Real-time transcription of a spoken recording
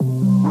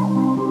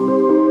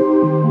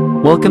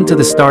Welcome to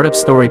the Startup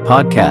Story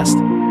podcast.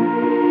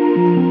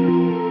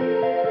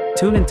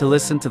 Tune in to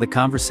listen to the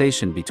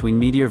conversation between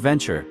Meteor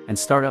Venture and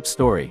Startup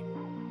Story.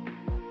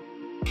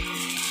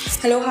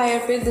 Hello, hi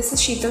Arpit. This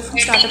is Sheetal from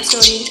Startup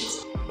Story.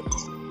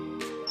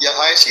 Yeah,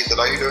 hi Sheetal,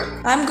 how are you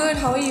doing? I'm good.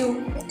 How are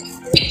you?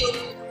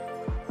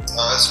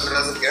 As good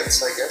as it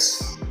gets, I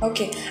guess.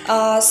 Okay.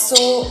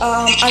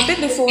 Arpit,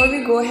 before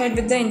we go ahead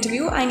with the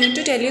interview, I need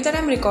to tell you that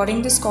I'm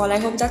recording this call. I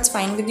hope that's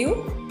fine with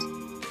you.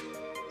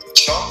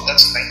 Sure,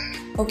 that's fine.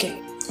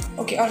 Okay.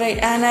 Okay, alright.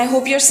 And I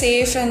hope you're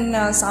safe and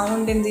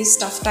sound in these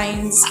tough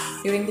times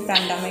during the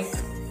pandemic.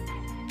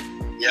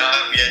 Yeah,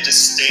 we are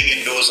just staying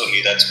indoors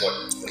only. That's what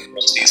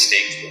mostly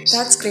staying indoors.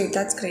 That's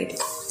great.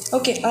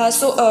 Okay,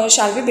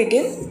 shall we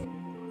begin?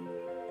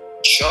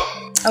 Sure.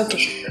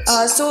 Okay.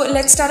 So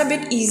let's start a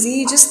bit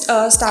easy. Just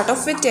start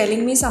off with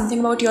telling me something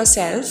about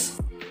yourself.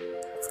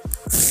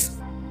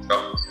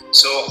 Sure.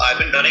 So I've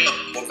been running a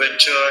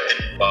co-venture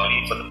in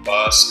Bali for the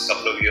past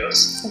couple of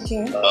years.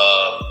 Okay.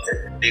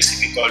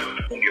 Basically called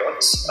Cocoon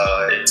Yachts.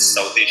 It's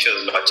South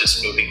Asia's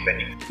largest floating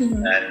venue.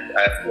 And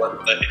I have two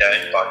other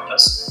Italian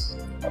partners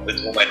with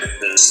whom I did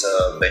this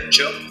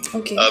venture.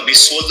 Okay. We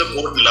sold the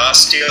boat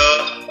last year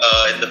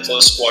in the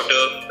first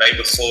quarter, right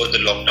before the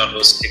lockdown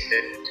was kicked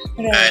in.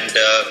 Right. And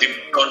we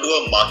moved on to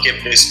a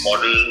marketplace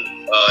model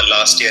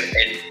last year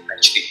end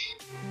actually.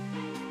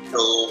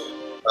 So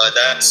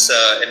that's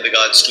in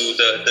regards to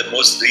the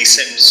most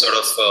recent sort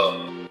of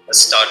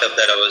startup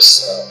that I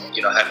was,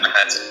 had my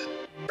hands in.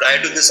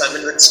 Prior to this, I've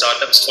been with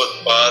startups for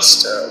the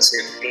past,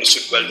 close to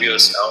 12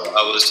 years now.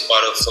 I was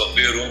part of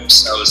View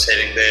Rooms. I was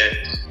heading their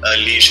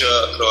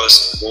leisure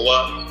across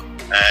Goa.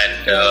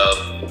 And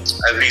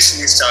I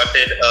recently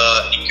started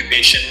an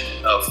incubation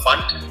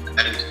fund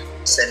and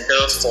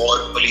center for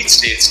early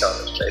stage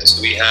startups. Right?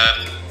 So we have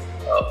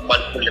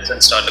multiple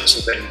different startups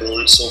who can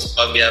enroll. So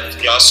far, we have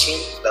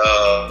Classroom,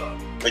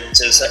 which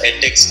is an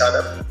edtech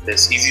startup.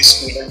 There's Easy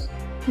Schooling.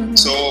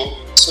 So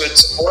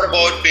it's more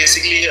about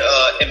basically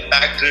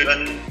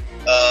impact-driven,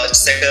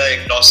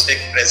 sector-agnostic,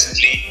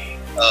 presently,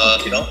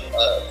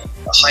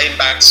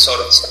 high-impact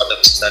sort of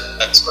startups.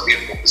 That's what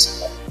we're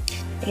focusing on.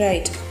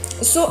 Right.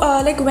 So,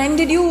 when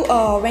did you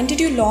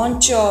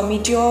launch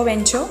Meteor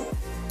Venture?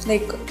 So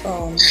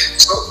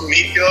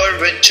Meteor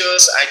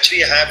Ventures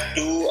actually have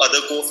two other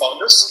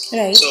co-founders.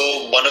 Right. So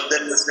one of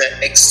them is the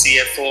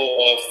ex-CFO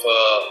of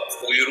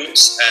View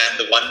Rooms, and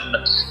the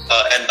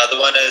other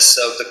one is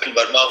Vikram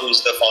Verma,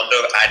 who's the founder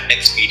of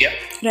AdNext Media.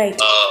 Right.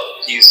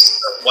 He's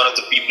one of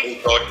the people who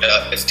brought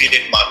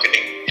affiliate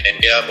marketing in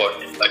India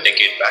about a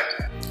decade back.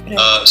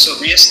 Right. So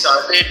we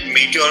started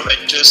Meteor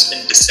Ventures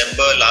in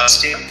December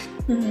last year.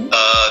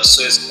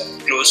 So it's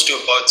close to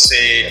about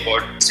 6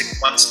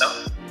 months now.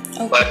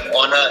 Okay. But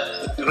on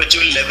a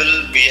individual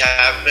level, we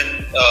have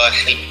been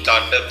helping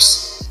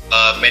startups,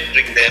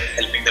 mentoring them,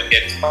 helping them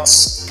get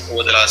funds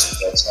over the last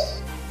years now.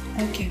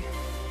 Okay.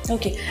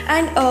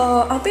 And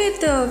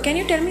Arpit, can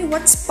you tell me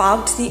what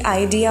sparked the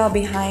idea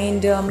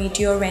behind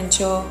Meteor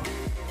Venture?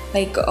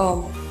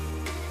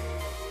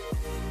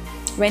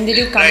 When did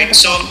you come Right. up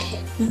So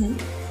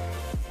with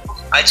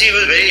actually, it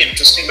was very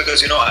interesting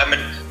because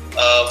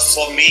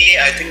for me,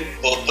 I think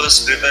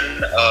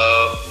purpose-driven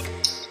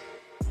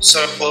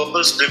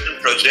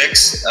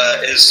projects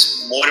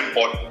is more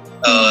important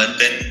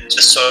than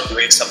just sort of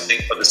doing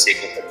something for the sake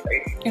of it,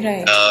 right?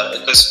 Right.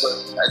 Because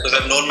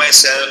I've known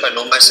myself, I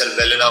know myself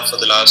well enough for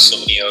the last so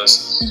many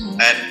years.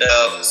 And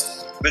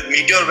with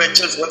Meteor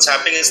Ventures, what's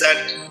happening is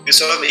that we're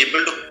sort of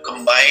able to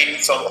combine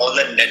from all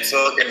the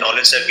network and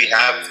knowledge that we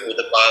have over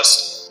the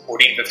past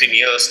 14, 15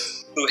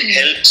 years to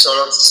help sort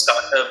of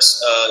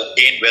startups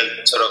gain wealth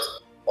and sort of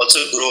also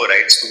grow,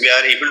 right? So we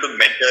are able to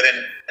mentor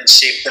and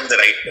shape them the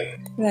right way.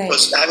 Right.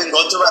 Because having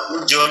gone through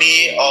a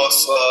journey of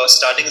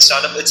starting a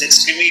startup, it's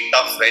extremely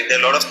tough, right? There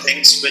are a lot of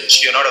things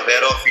which you're not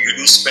aware of. You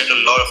do spend a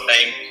lot of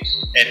time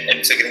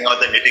in figuring out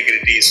the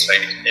nitty-gritties,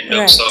 right? In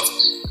terms of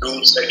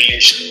rules,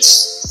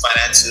 regulations,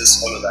 finances,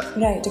 all of that.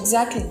 Right,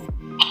 exactly.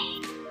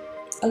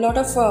 A lot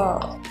of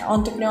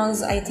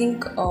entrepreneurs, I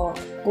think, go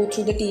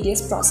through the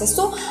tedious process.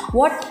 So,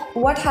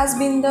 what has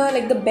been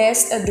the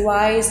best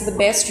advice, the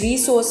best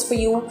resource for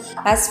you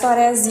as far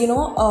as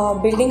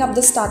building up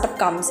the startup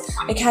comes?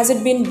 Has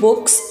it been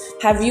books?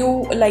 Have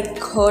you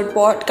heard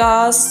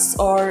podcasts,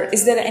 or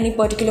is there any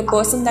particular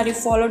person that you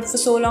followed for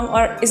so long,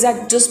 or is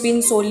that just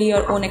been solely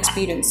your own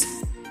experience?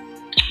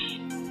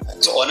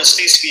 So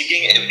honestly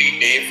speaking, every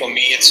day for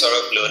me, it's sort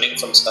of learning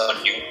from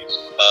someone new.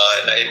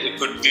 It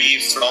could be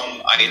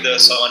from either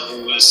someone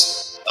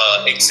who's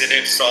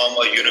exited from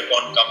a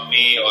unicorn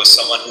company or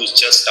someone who's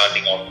just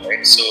starting out,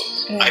 right? So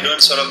I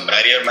don't sort of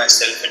barrier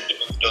myself in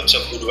terms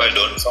of who do I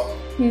learn from.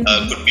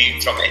 Could be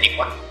from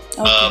anyone.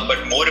 Okay.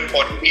 But more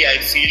importantly, I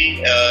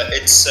feel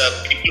it's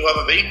people who have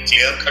a very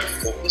clear-cut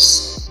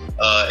focus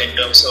in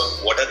terms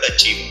of what are the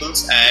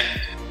achievables,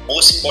 and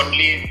most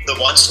importantly, the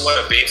ones who are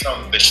away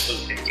from wishful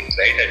thinking,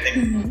 right? I think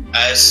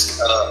as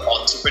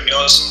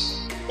entrepreneurs,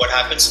 what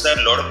happens is that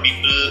a lot of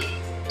people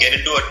get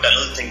into a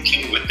tunnel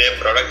thinking with their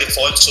product. They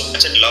fall so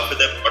much in love with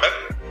their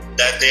product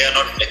that they are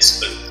not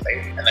flexible,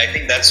 right? And I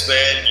think that's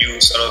where you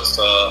sort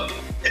of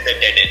hit the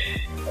dead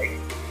end, right?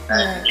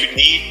 And you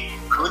need,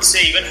 I would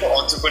say, even for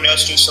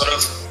entrepreneurs to sort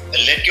of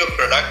let your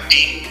product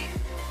team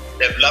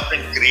develop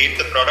and create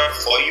the product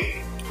for you.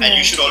 And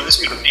you should always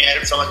be looking at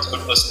it from a third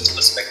person's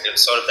perspective,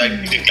 so that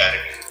gives you clarity.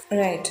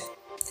 Right.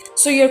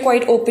 So you're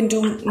quite open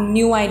to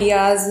new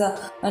ideas,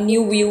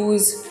 new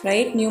views,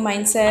 right? New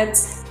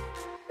mindsets.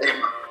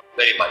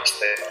 Very much.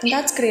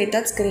 That's great.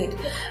 That's great.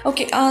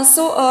 Okay.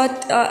 So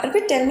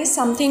Arpit, tell me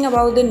something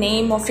about the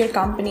name of your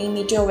company,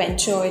 Meteor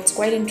Venture. It's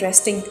quite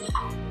interesting.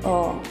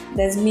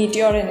 There's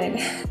Meteor in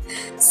it.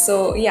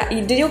 So yeah,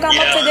 did you come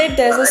up with it?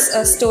 There's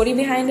a story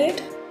behind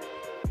it.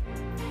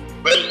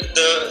 Well,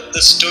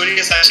 the story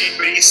is actually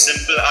pretty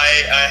simple.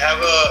 I have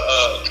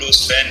a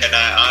close friend and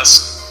I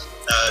asked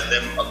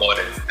them about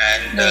it.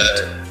 And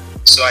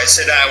so I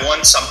said I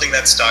want something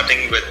that's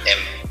starting with M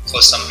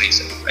for some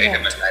reason, right? I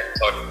mean, I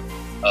thought,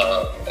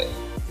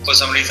 for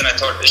some reason I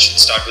thought it should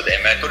start with M.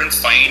 I couldn't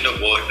find a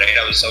word, right?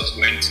 I was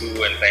going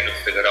through and trying to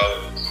figure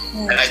out.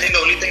 And I think the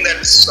only thing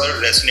that sort of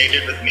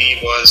resonated with me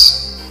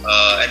was,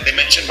 and they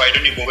mentioned, why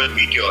don't you go with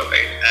Meteor,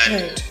 right?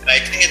 And I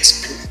think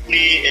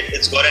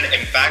it's got an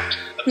impact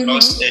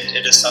across.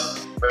 It is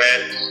something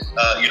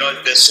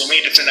where there's so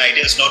many different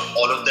ideas. Not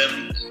all of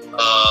them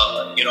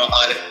are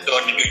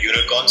turned into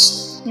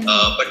unicorns.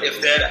 But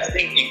if they're, I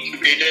think,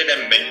 incubated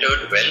and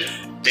mentored well,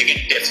 they can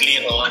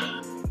definitely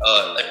earn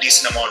a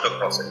decent amount of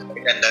profit.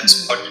 Right? And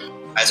that's what,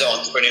 as an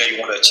entrepreneur, you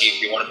want to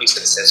achieve. You want to be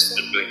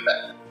successful doing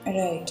that.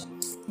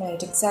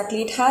 Right,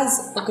 exactly. It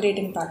has a great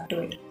impact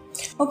to it.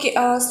 Okay,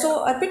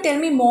 so Arpit, tell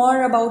me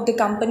more about the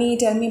company,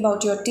 tell me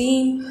about your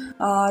team,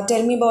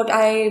 tell me about,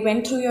 I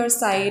went through your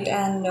site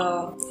and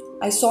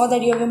I saw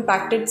that you have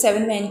impacted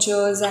 7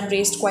 ventures and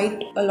raised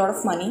quite a lot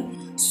of money.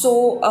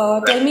 So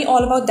tell me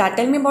all about that,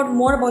 tell me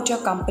more about your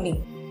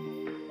company.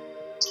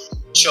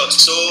 Sure,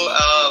 so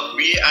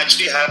we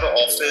actually have an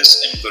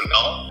office in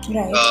Gurgaon.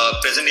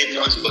 Right. Presently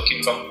everyone is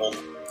working from home.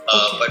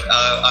 But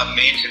our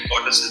main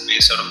headquarters is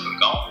based out of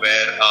Gurgaon,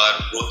 where our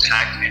growth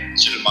hack and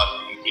digital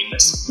marketing team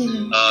is.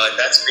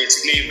 That's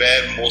basically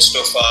where most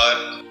of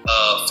our,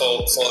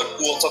 for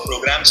 2 of our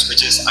programs,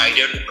 which is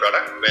idea to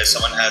product, where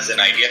someone has an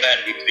idea and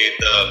we create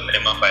the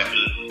minimum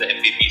viable, the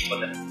MVP for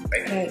them,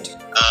 right?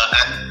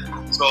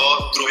 And so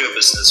grow your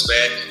business,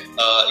 where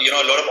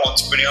a lot of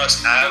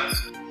entrepreneurs have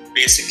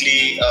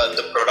basically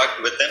the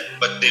product with them,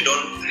 but they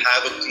don't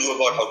have a clue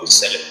about how to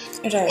sell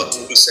it or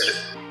who to sell it.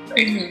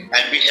 Right?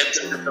 And we help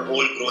them with the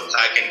whole growth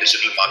hack and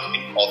digital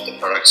marketing of the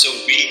product. So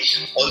we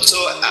also,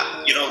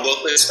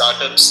 work with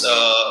startups who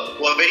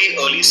are very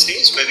early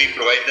stage, where we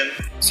provide them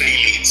free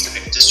leads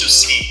just to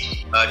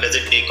see does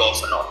it take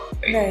off or not.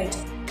 Right?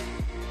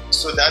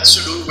 So that's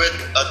to do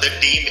with the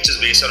team, which is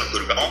based out of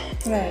Gurgaon.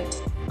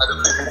 Right.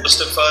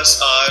 Most of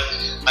us are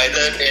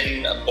either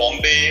in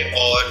Bombay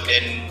or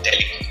in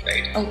Delhi,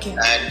 right? Okay.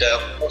 And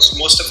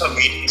most of our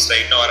meetings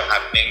right now are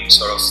happening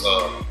sort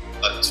of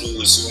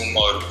through Zoom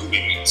or Google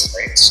Meets,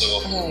 right? So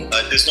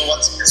there's no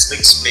one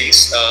specific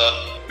space.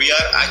 We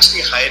are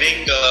actually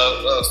hiring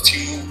a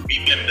few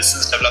people in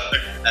business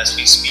development as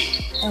we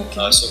speak.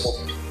 So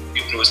hopefully we'll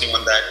be closing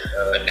on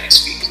that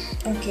next week.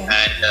 And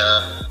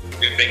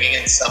we're bringing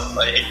in some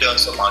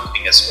interns for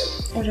marketing as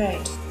well.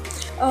 Right.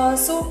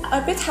 So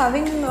Arpit,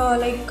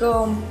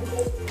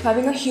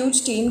 having a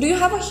huge team, do you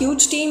have a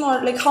huge team,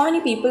 or like how many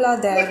people are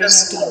there in your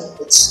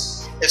team?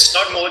 It's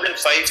not more than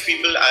 5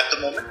 people at the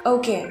moment.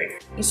 Okay.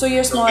 Right? So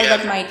you're small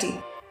but mighty.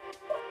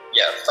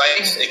 Yeah,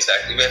 5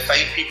 exactly. We have 5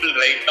 people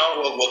right now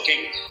who are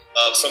working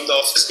from the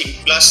office team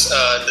plus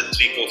the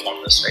 3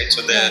 co-founders, right?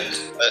 So there are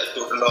a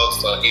total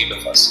of 8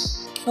 of us.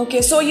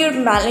 Okay, so you're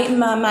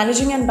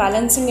managing and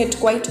balancing it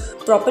quite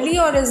properly,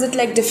 or is it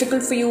like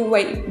difficult for you?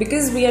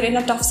 Because we are in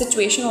a tough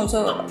situation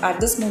also at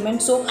this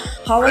moment. So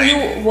how are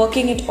you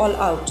working it all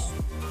out?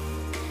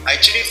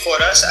 Actually, for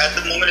us at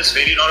the moment, it's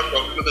really not a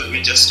problem because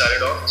we just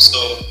started off. So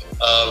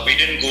we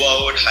didn't go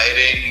out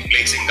hiring,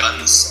 placing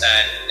guns,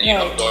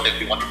 and got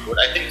everyone on board.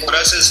 I think for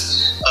us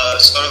is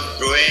sort of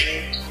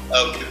growing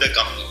with the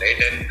company,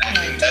 right? And I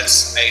think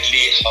that's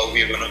ideally how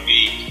we are going to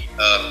be,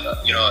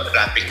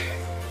 ramping.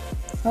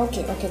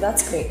 Okay,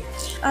 that's great.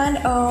 And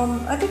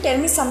Arpit, tell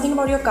me something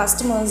about your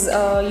customers.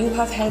 You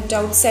have helped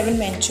out 7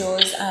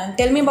 ventures, and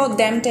tell me about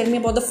them. Tell me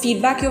about the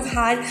feedback you've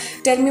had.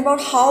 Tell me about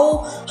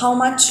how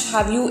much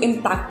have you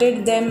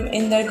impacted them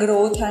in their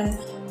growth, and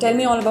tell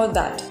me all about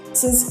that.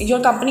 Since your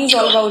company is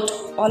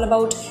all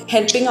about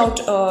helping out,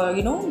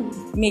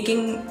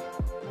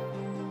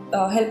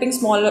 helping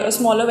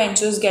smaller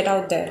ventures get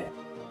out there.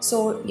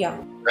 So yeah.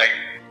 Right.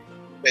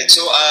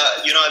 So,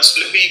 just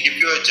let me give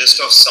you a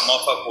gist of some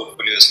of our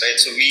portfolios, right?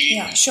 So,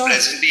 we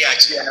presently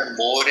actually have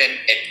more in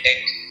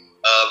EdTech,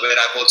 where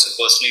I've also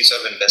personally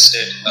sort of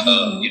invested,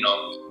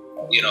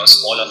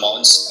 small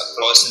amounts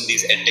across in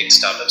these EdTech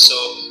startups.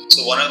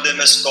 So one of them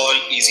is called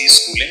Easy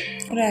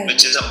Schooling,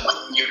 which is a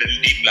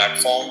multi-utility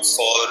platform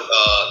for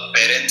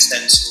parents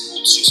and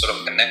schools to sort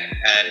of connect,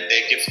 and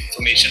they give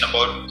information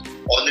about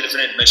all the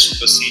different admission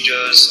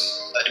procedures,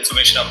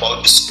 information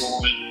about the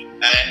school,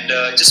 and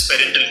just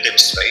parental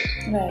tips, right?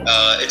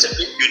 It's a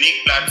big,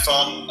 unique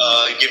platform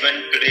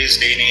given today's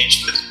day and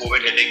age with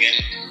COVID hitting in.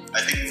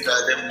 I think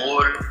there are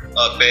more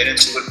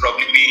parents who will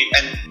probably be,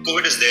 and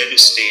COVID is there to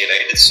stay,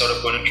 right? It's sort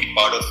of going to be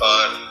part of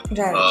our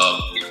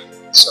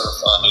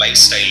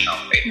lifestyle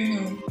now, right?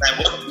 And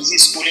what easy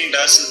schooling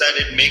does is that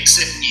it makes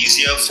it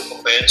easier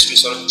for parents to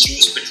sort of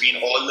choose between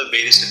all the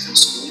various different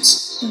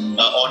schools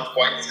on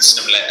point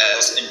system,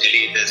 as in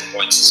Delhi there's a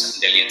point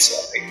system in Delhi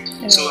itself,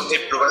 right? So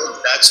it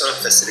provides that sort of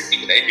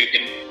facility, right? You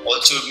can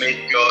also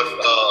make your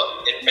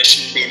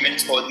admission payment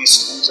for these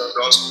schools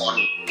across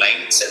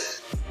online itself.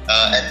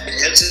 And it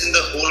helps in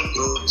the whole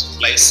growth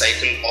life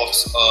cycle of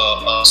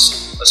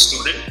a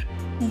student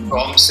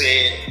from,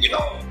 say,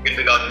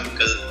 kindergarten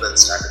till 12th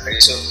standard,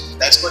 right? So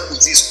that's what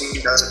Easy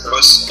Schooling does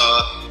across.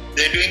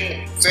 They're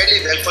doing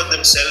fairly well for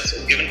themselves,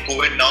 given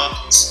COVID now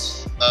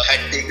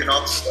had taken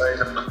off in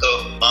the month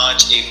of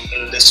March,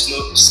 April. They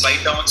slowed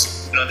down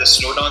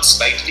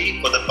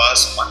slightly for the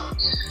past month,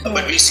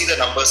 but we see the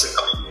numbers are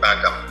coming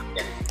back up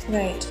again.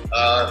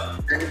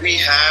 Then we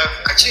have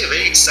actually a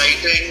very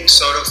exciting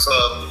sort of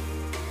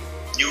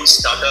new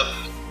startup,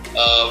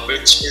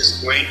 which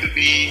is going to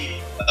be,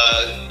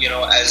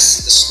 as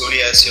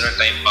slowly as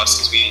time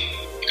passes, we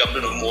come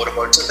to know more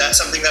about it. So that's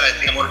something that I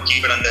think I'm going to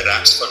keep it under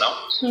wraps for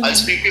now. I'll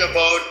speak to you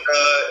about,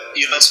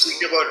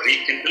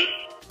 Rekindle,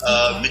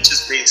 which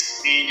is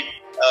basically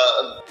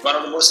one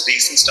of the most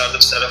recent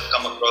startups that have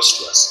come across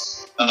to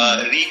us.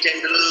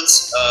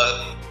 Rekindle's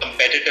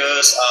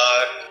competitors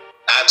are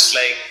apps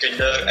like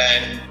Tinder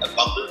and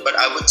Bumble, but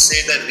I would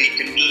say that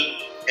Rekindle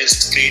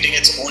is creating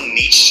its own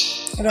niche.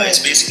 It's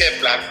basically a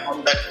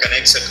platform that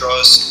connects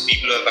across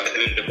people who have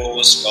either been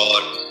divorced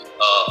or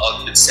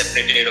been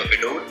separated or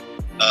widowed,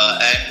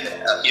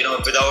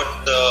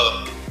 without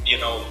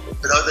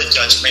the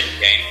judgment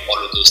behind all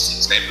of those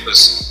things, right?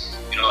 Because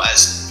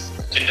as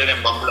Tinder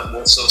and Bumble are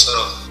more so sort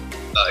of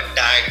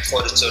tagged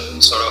for a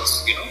certain sort of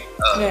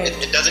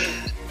it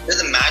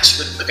doesn't match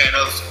with the kind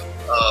of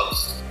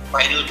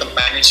final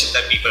companionship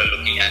that people are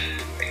looking at.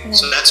 Right?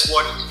 So that's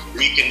what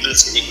Rekindle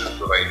is able to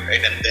provide,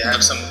 right? And they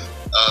have some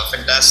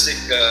fantastic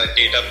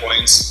data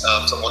points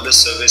from all the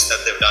surveys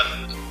that they've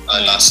done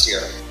last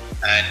year,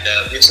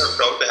 and we're so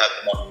proud to have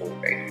them on board,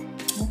 right?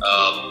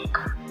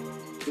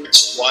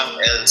 Which one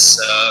else?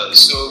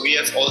 So we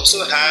have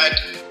also had,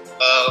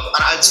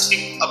 and I'll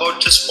speak about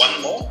just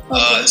one more.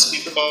 I'll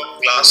speak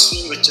about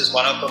Classroom, which is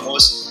one of the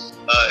most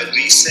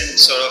recent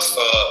sort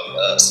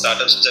of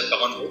startups which have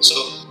come on board. So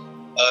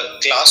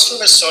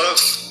Classroom is sort of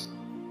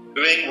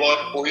doing what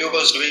Oyo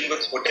was doing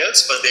with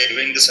hotels, but they're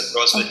doing this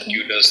across with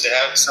tutors. They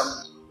have some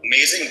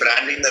amazing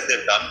branding that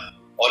they've done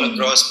all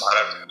across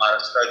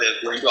Maharashtra.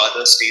 They're going to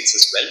other states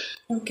as well.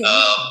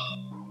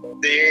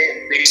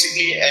 They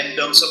basically, in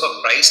terms of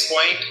a price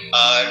point,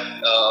 are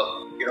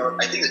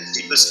I think the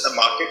cheapest in the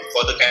market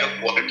for the kind of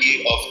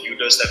quality of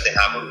tutors that they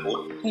have on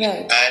board.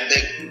 And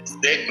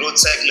their growth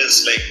cycle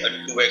is like a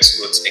 2x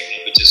growth cycle,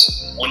 which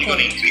is only going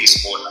to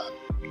increase more now.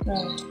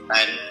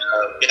 And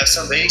we have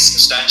some very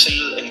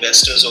substantial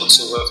investors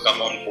also who have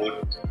come on board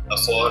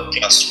for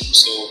Classroom.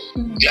 So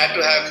glad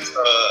to have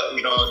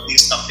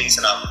these companies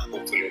in our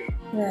portfolio.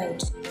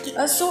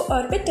 So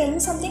Arpit, tell me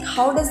something.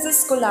 How does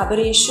this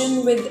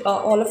collaboration with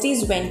all of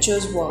these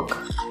ventures work?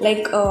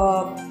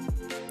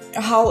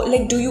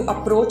 Do you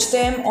approach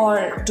them,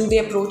 or do they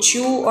approach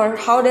you, or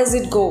how does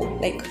it go?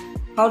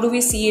 How do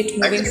we see it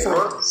moving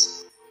forward?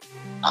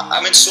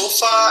 I mean, so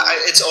far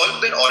it's all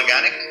been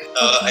organic.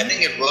 I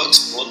think it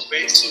works both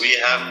ways. So we've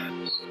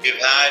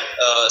had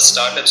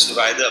startups who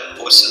either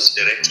approach us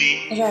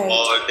directly,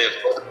 or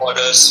they've got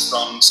orders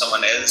from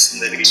someone else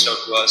and they reached out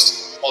to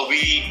us, or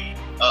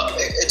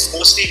it's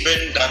mostly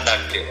been done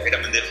that way, right?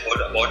 I mean, they've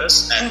heard about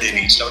us and they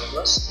reached out to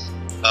us.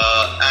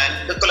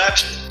 And the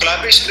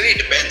collaboration really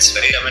depends,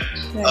 right? I mean,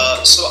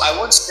 so I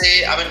won't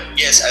say,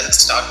 yes, as a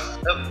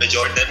startup,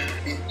 majority of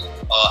them,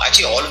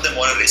 actually all of them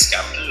want to raise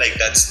capital,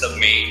 that's the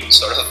main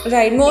sort of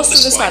most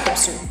of the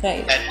startups do,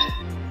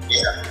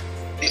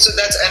 so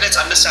it's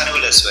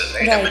understandable as well,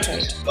 right?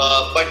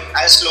 But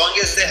as long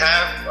as they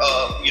have,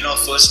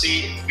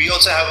 firstly, we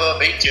also have a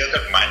very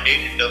clear-cut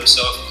mandate in terms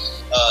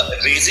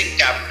of raising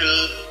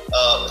capital.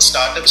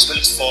 Startups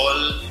will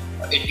fall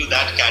into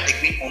that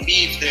category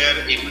only if they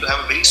are able to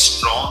have a very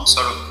strong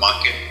sort of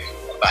market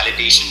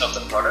validation of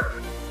the product.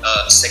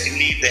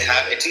 Secondly, they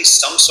have at least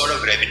some sort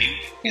of revenue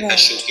in the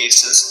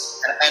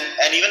showcases,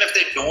 and even if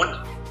they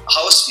don't,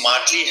 how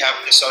smartly have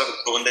they sort of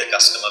grown their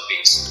customer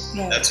base?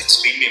 That's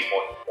extremely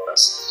important for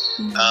us.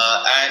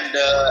 And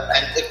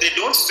if they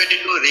don't fit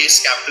into a raise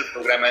capital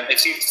program, and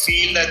if we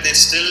feel that they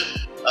still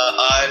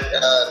are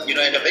in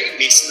a very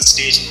nascent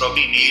stage and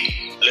probably need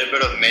a little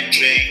bit of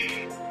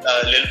mentoring,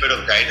 a little bit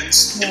of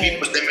guidance, then we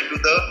put them into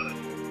the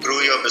Grow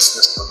Your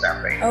Business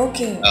program, right?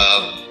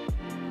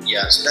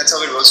 So that's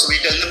how it works. So we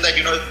tell them that,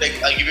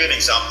 I'll give you an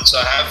example. So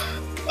I have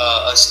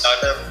a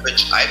startup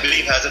which I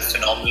believe has a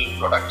phenomenal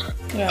product.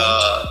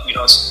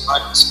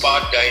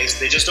 Smart guys,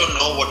 they just don't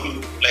know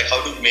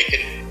how to make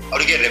it, how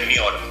to get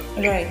revenue out of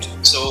it. Right.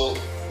 So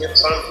we have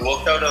sort of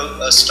worked out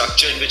a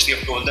structure in which we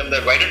have told them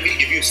that why don't we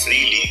give you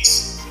free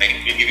leads? Like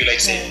we'll give you like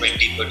say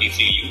 20, 30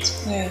 free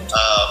leads. We'll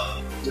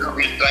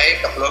try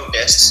a couple of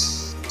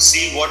tests,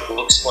 see what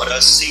works for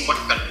us, see what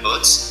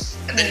converts,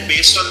 and then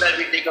based on that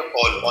we take a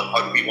call on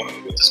how do we want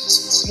to grow this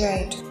business.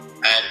 Right.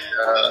 And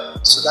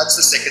so that's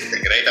the second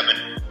thing, right? I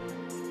mean,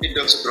 in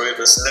terms of growing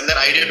business, and then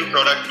idea to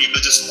product, people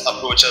just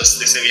approach us.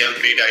 They say we have a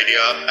great idea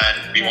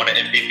and we want an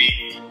MVP.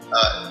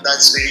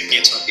 That's really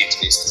case on case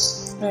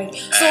basis. Right.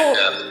 So,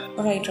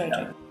 right.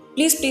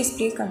 Please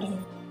continue.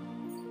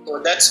 So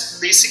that's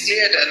basically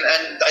it.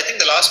 And I think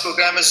the last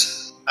program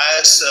is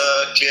as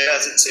clear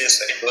as it says,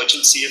 right?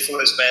 Virtual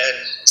CFO is where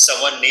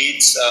someone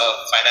needs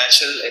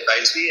financial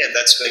advisory, and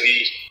that's where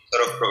we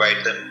sort of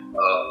provide them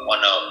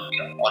on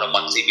a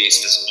monthly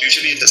basis.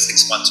 Usually it's a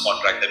 6 months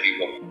contract that we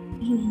work.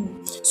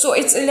 So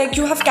it's like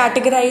you have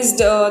categorized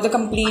the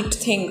complete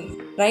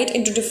thing, right,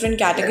 into different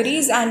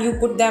categories, and you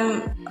put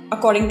them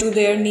according to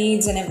their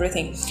needs and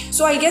everything.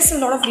 So I guess a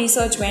lot of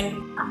research went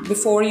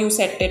before you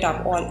set it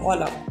up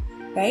all up,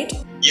 right?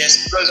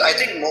 Yes, because I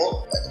think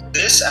more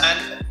this,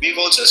 and we've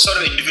also sort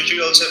of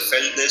individually also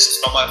felt this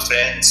from our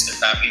friends and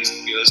families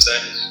and peers,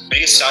 that when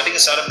you're starting a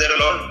startup, there are a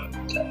lot of,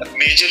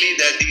 majorly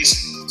there are these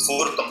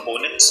 4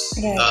 components.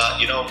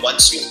 Right.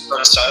 Once you sort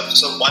of start,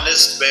 so one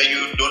is where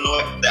you don't know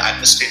the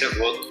administrative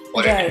work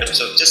for it, in terms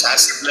of just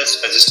as simple as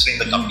registering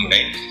the company,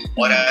 right?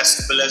 Or as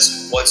simple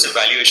as what's the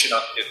valuation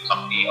of your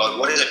company, or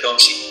what is a term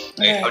sheet,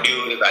 right? How do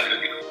you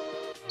evaluate it?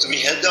 So we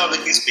help them out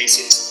with these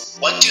basics.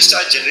 Once you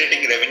start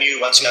generating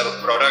revenue, once you have a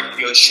product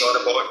you're sure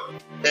about,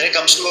 then it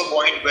comes to a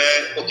point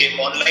where, okay,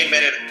 online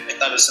मेरे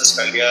इतना business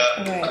कर लिया,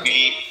 अभी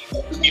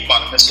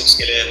partnerships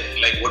के लिए,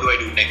 like what do I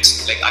do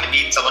next? Like I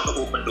need someone to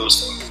open doors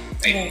for me.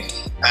 Right?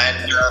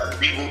 And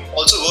we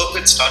also work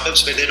with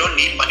startups where they don't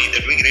need money,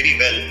 they're doing really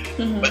well,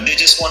 but they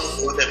just want to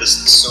grow their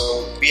business. So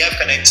we have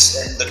connects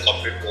in the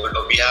corporate world,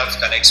 or we have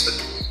connects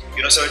with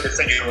sort of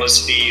different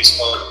universities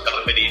or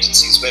government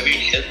agencies where we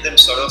help them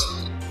sort of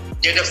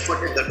get a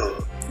foot in the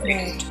door.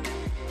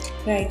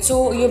 Right.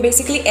 So you're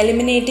basically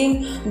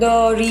eliminating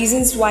the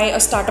reasons why a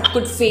startup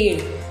could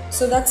fail.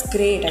 So that's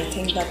great. I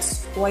think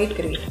that's quite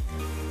great.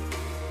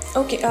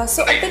 Okay,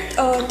 so Arpit,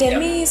 tell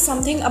me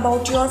something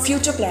about your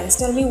future plans.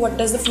 Tell me, what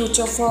does the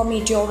future for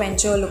Meteor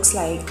Venture looks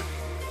like?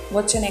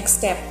 What's your next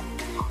step,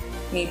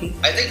 maybe?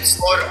 I think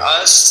for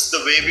us, the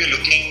way we're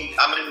looking,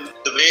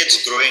 the way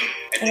it's growing,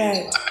 I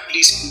think at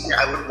least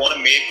I would want to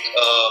make a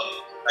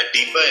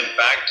deeper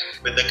impact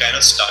with the kind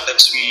of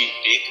startups we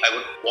take. I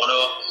would want to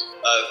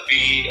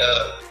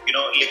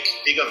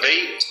take a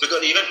very,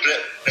 because even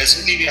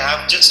presently we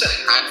have just a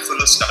handful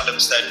of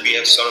startups that we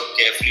have sort of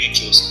carefully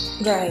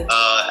chosen. Right.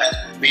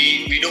 And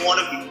we don't want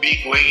to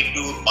be going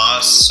into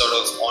mass sort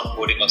of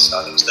onboarding of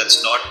startups.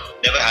 That's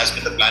never has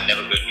been the plan,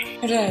 never will be.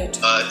 Right.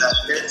 That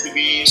meant to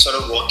be sort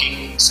of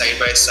working side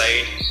by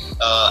side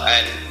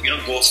and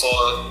go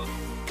for,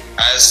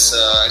 as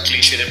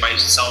cliche it might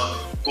sound,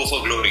 go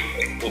for glory,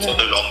 right? Go for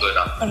the longer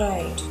run.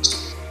 Right.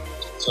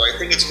 So I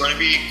think it's going to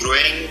be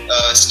growing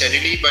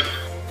steadily, but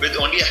with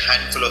only a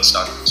handful of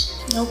startups.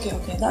 Okay,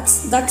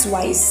 that's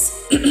wise,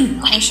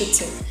 I should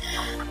say.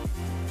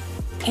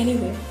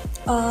 Anyway,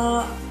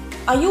 are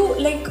you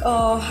like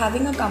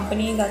having a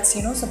company that's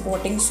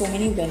supporting so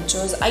many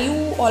ventures? Are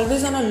you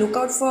always on a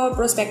lookout for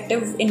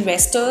prospective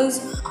investors,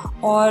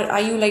 or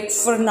are you like,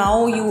 for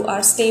now you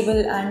are stable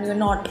and you're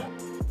not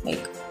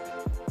like?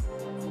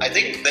 I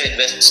think the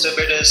investor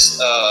bit is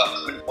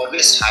I'm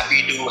always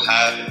happy to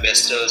have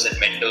investors and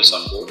mentors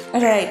on board.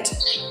 Right.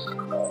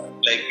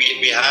 Like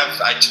we have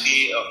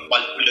actually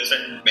multiple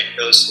different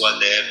mentors who are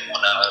there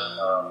on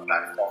our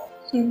platform.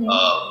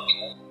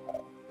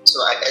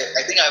 So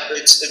I think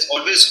it's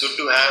always good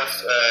to have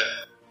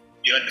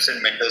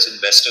different mentors,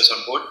 investors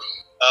on board.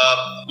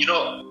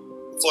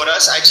 For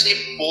us,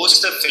 actually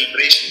post the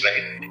filtration,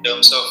 right, in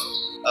terms of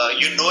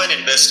an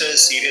investor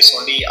is serious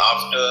only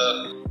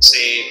after,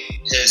 say,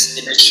 his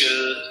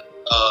initial,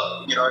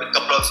 a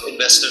couple of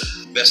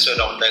investor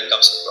round that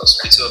comes across,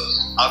 right? So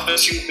after a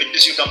few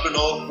pitches, you come to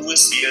know who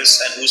is serious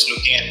and who's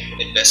looking at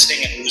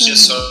investing and who's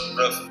just sort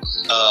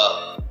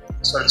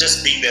of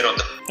just being there on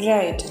the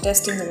right,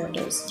 testing the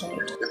waters, right?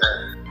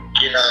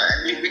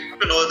 And we come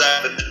to know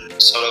that within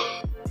sort of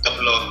a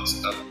couple of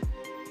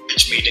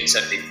pitch meetings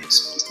that take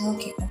place.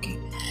 Okay.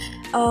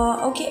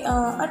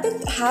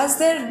 Arpit, has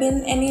there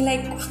been any,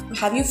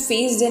 have you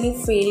faced any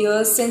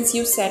failures since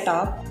you set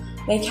up?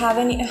 Like, have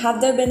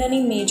there been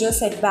any major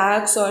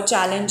setbacks or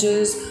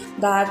challenges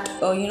that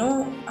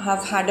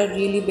have had a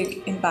really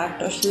big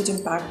impact or huge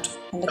impact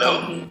on the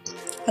company?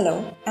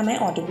 Hello, am I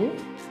audible?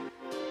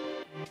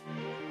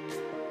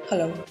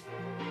 Hello.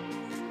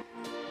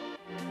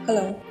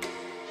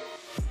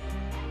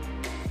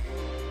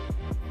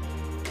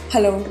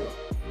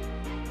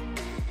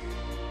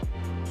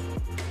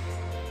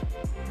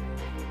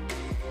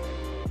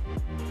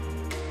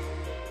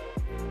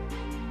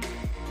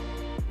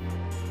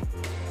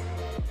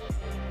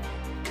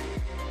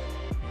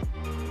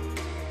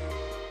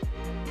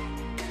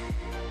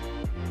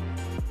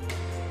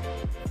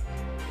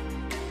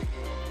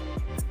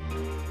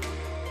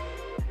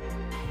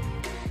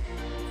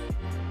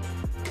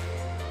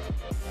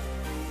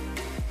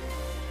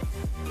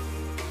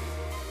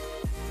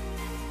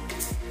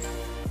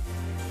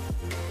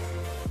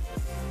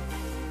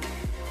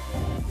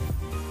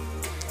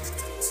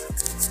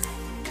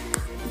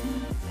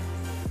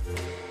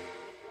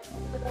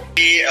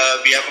 we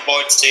have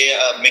about, say,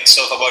 a mix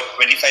of about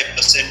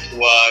 25%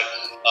 who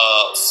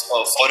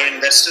are foreign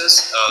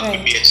investors,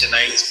 could be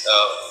HNIs,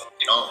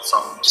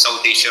 from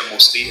South Asia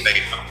mostly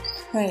right now.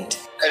 Right.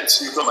 And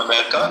few from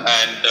America,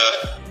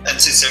 and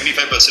say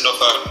 75%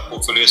 of our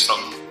portfolio is from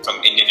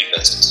Indian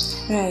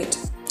investors. Right.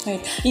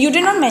 You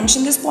did not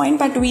mention this point,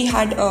 but we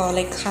had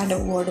had a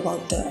word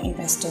about the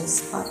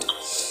investors part.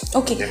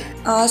 Okay.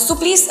 So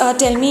please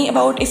tell me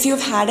about if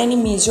you've had any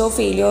major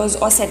failures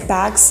or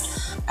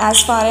setbacks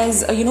as far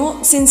as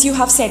since you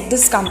have set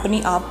this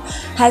company up.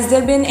 Has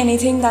there been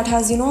anything that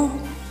has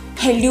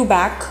held you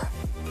back,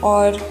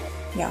 or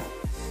yeah?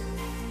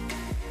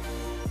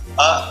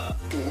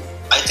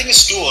 I think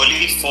it's too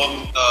early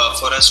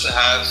for us to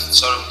have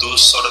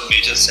those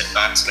major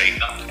setbacks right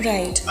now.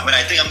 Right. I mean,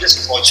 I think I'm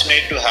just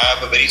fortunate to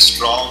have a very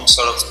strong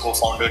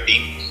co-founder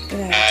team,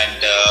 right,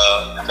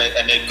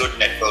 and a good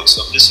network.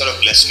 So I'm just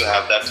blessed to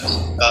have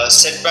that.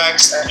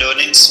 Setbacks and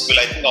learnings will,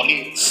 I think,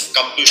 only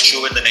come to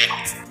show in the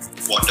next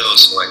quarter or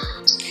so,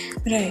 I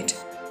think.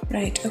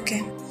 Right.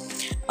 Okay.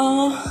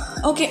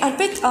 Okay,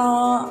 Arpit,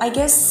 I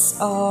guess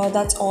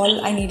that's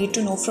all I needed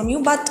to know from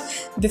you. But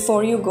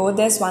before you go,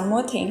 there's one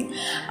more thing.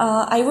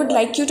 I would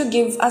like you to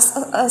give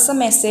us a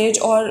message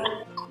or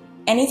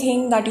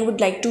anything that you would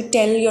like to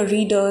tell your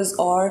readers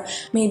or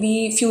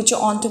maybe future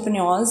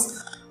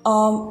entrepreneurs.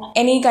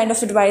 Any kind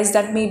of advice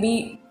that may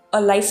be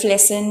a life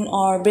lesson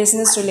or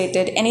business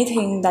related,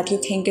 anything that you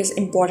think is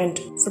important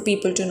for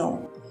people to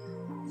know.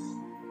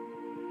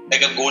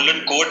 Like a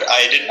golden quote,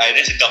 I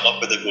didn't come up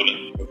with a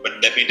golden quote, but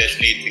let me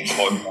definitely think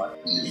about one.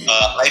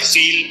 I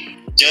feel,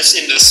 just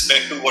in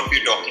respect to what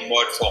we're talking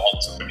about for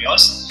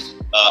entrepreneurs,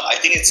 I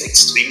think it's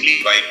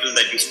extremely vital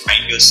that you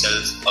find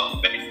yourself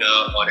a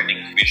mentor or an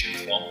incubation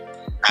firm,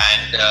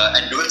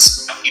 and do it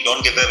smartly.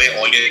 Don't give away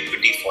all your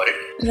equity for it,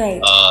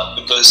 right?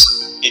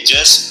 Because it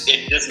just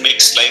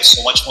makes life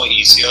so much more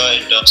easier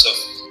in terms of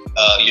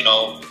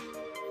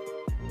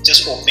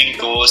just opening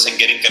doors and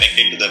getting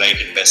connected to the right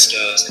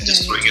investors and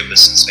just growing your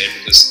business, right?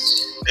 Because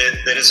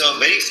there is a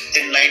very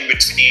thin line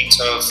between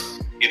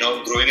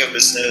growing a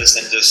business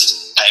and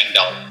just dying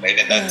down, right?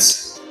 And that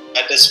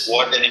is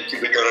what an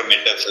incubator or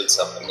mentor fills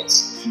up, I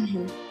guess.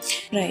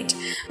 Mm-hmm. Right.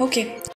 Okay.